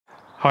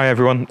Hi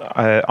everyone,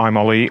 I'm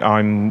Ollie.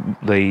 I'm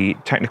the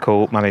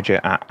technical manager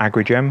at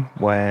Agrigem,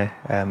 where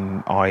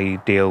I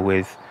deal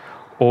with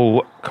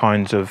all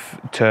kinds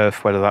of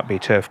turf, whether that be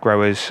turf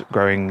growers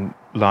growing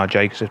large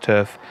acres of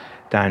turf,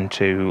 down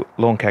to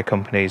lawn care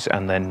companies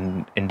and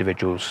then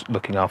individuals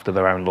looking after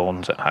their own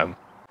lawns at home.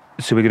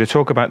 So we're going to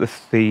talk about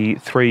the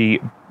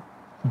three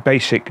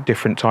basic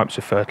different types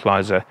of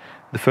fertiliser.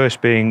 The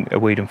first being a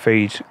weed and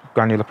feed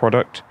granular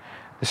product,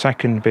 the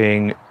second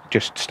being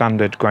just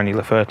standard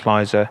granular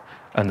fertiliser,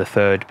 and the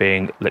third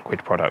being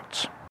liquid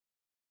products.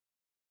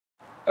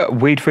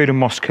 Weed feed and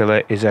moss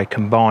killer is a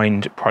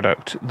combined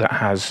product that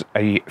has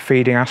a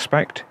feeding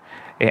aspect,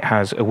 it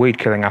has a weed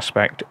killing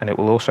aspect, and it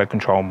will also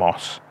control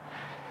moss.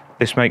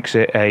 This makes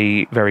it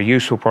a very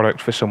useful product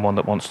for someone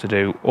that wants to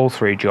do all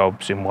three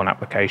jobs in one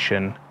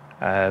application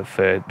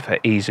for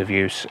ease of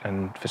use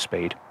and for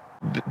speed.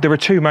 There are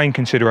two main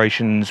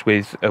considerations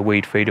with a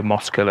weed feed and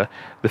moss killer.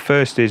 The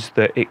first is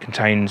that it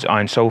contains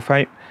iron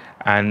sulfate,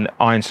 and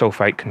iron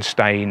sulfate can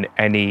stain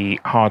any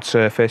hard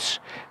surface,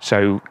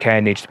 so care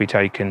needs to be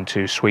taken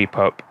to sweep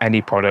up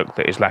any product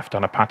that is left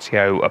on a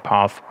patio, a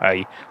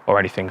pathway, or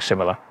anything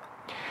similar.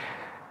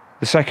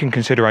 The second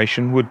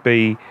consideration would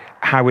be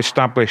how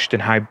established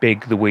and how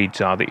big the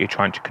weeds are that you're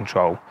trying to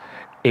control.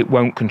 It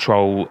won't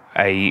control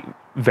a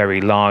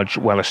very large,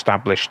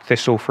 well-established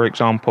thistle, for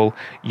example.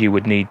 You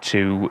would need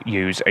to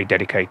use a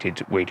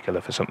dedicated weed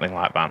killer for something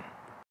like that.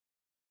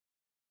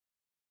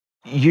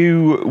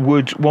 You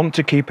would want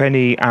to keep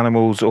any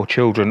animals or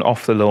children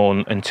off the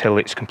lawn until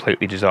it's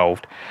completely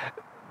dissolved.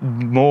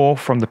 More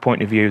from the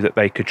point of view that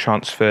they could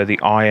transfer the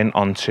iron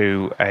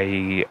onto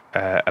a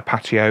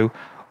patio,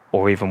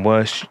 or even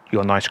worse,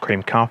 your nice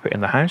cream carpet in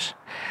the house.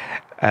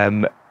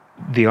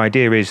 The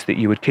idea is that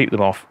you would keep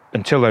them off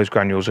until those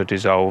granules are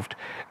dissolved.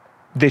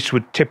 This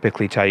would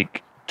typically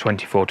take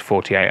 24 to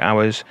 48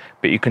 hours,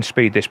 but you can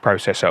speed this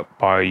process up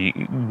by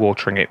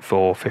watering it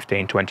for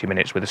 15-20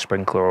 minutes with a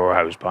sprinkler or a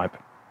hose pipe.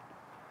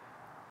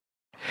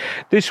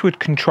 This would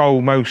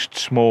control most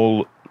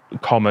small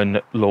common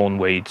lawn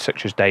weeds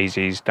such as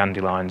daisies,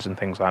 dandelions and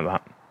things like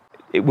that.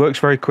 It works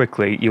very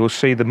quickly. You will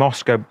see the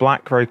moss go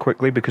black very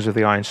quickly because of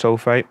the iron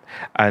sulfate,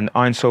 and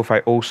iron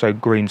sulfate also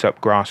greens up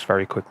grass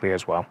very quickly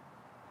as well.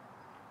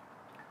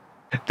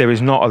 There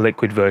is not a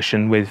liquid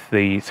version with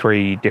the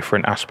three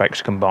different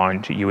aspects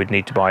combined. You would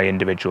need to buy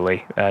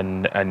individually,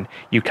 and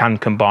you can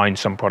combine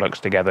some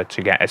products together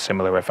to get a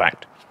similar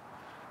effect.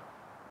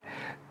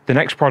 The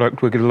next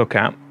product we're going to look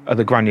at are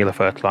the granular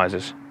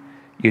fertilisers.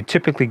 You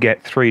typically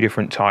get three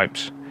different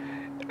types: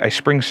 a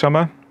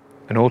spring-summer,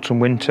 an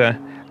autumn-winter,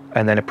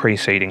 and then a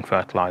pre-seeding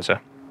fertiliser.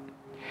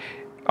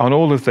 On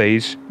all of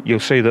these,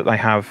 you'll see that they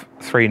have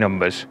three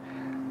numbers.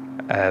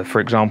 For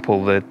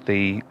example,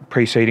 the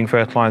pre-seeding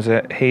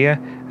fertiliser here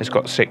has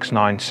got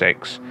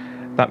 696.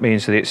 That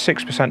means that it's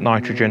 6%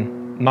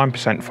 nitrogen,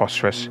 9%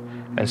 phosphorus,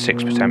 and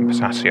 6%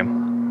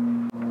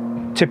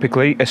 potassium.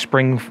 Typically, a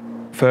spring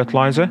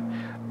fertiliser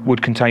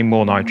would contain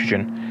more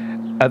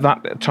nitrogen. At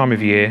that time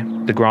of year,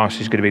 the grass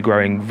is going to be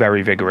growing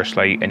very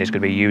vigorously and is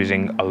going to be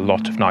using a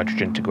lot of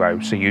nitrogen to grow,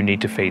 so you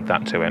need to feed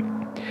that to it.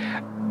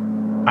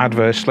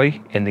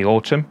 Adversely, in the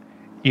autumn,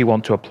 you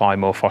want to apply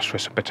more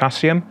phosphorus and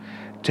potassium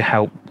to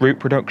help root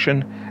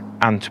production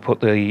and to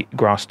put the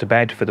grass to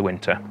bed for the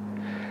winter.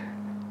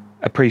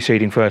 A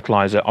pre-seeding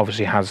fertiliser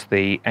obviously has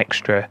the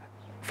extra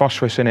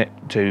phosphorus in it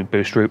to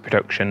boost root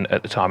production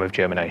at the time of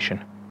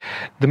germination.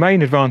 The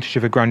main advantage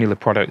of a granular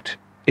product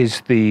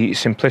is the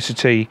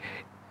simplicity,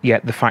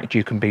 yet the fact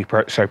you can be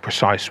so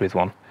precise with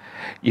one.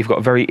 You've got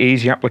a very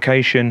easy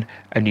application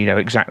and you know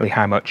exactly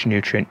how much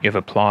nutrient you've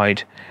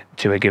applied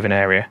to a given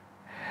area.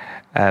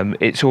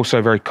 It's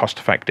also very cost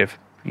effective.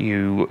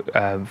 You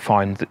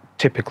find that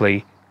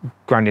typically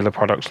granular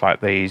products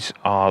like these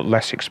are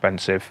less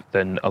expensive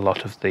than a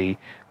lot of the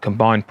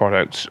combined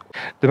products.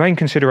 The main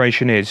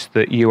consideration is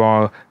that you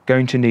are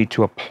going to need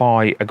to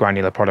apply a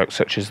granular product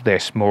such as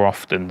this more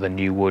often than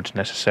you would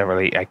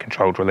necessarily a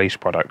controlled release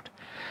product.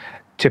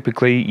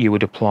 Typically you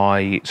would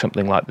apply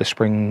something like the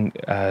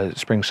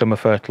spring-summer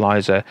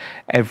fertiliser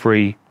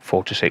every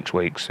 4 to 6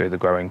 weeks through the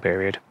growing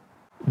period.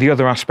 The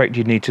other aspect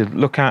you'd need to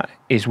look at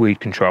is weed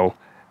control.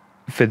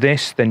 For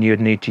this, then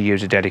you'd need to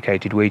use a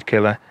dedicated weed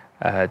killer,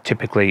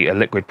 typically a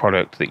liquid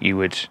product that you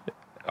would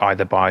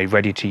either buy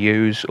ready to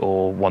use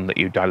or one that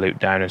you dilute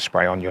down and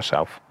spray on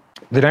yourself.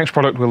 The next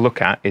product we'll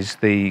look at is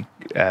the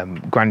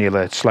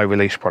granular slow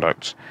release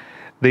products.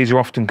 These are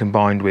often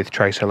combined with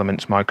trace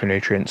elements,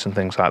 micronutrients and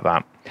things like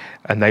that,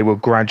 and they will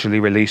gradually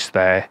release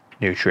their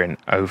nutrient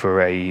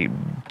over a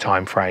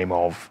time frame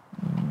of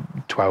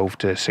 12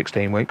 to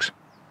 16 weeks.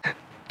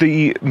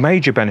 The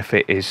major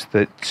benefit is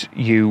that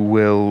you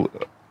will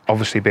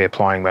obviously be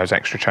applying those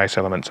extra trace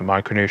elements and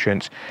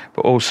micronutrients,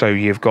 but also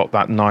you've got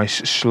that nice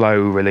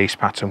slow release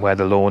pattern where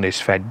the lawn is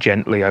fed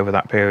gently over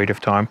that period of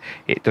time.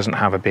 It doesn't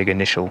have a big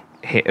initial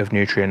hit of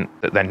nutrient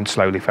that then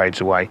slowly fades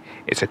away.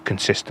 It's a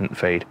consistent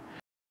feed.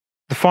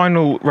 The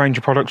final range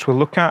of products we'll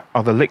look at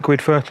are the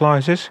liquid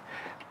fertilisers.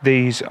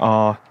 These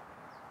are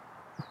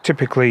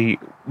typically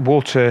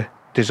water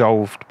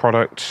dissolved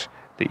products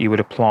that you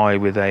would apply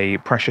with a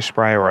pressure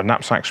sprayer or a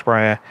knapsack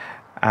sprayer,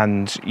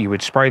 and you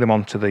would spray them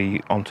onto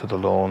the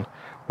lawn,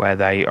 where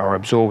they are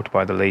absorbed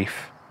by the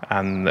leaf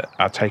and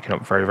are taken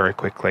up very, very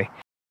quickly.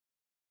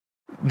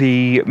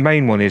 The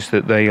main one is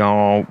that they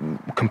are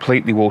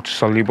completely water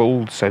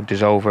soluble, so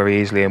dissolve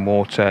very easily in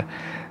water.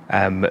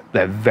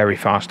 They're very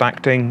fast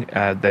acting.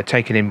 They're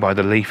taken in by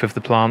the leaf of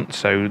the plant,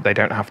 so they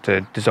don't have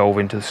to dissolve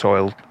into the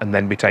soil and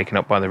then be taken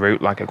up by the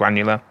root like a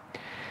granular.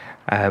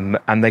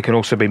 And they can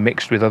also be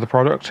mixed with other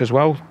products as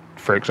well.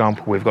 For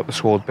example, we've got the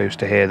sward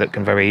booster here that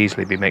can very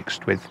easily be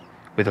mixed with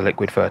a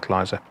liquid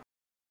fertiliser.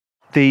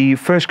 The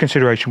first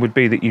consideration would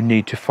be that you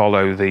need to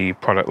follow the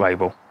product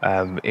label.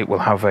 It will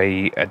have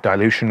a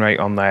dilution rate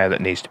on there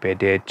that needs to be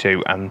adhered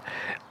to, and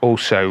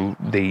also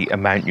the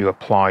amount you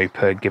apply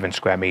per given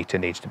square metre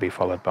needs to be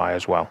followed by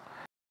as well.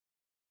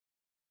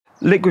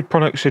 Liquid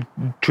products are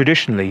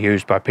traditionally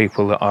used by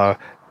people that are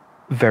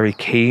very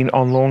keen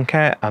on lawn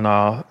care and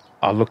are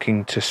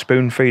looking to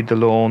spoon feed the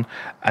lawn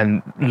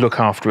and look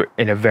after it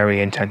in a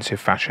very intensive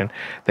fashion.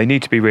 They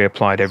need to be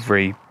reapplied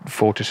every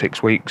 4 to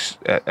 6 weeks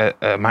at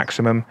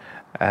maximum,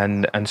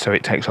 and so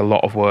it takes a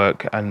lot of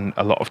work and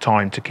a lot of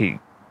time to keep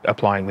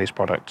applying these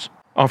products.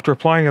 After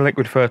applying a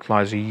liquid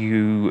fertiliser,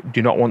 you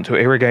do not want to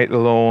irrigate the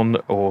lawn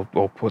or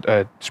put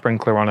a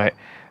sprinkler on it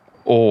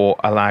or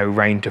allow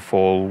rain to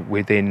fall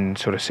within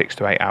sort of 6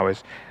 to 8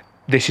 hours.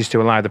 This is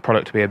to allow the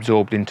product to be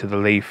absorbed into the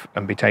leaf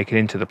and be taken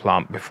into the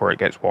plant before it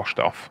gets washed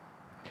off.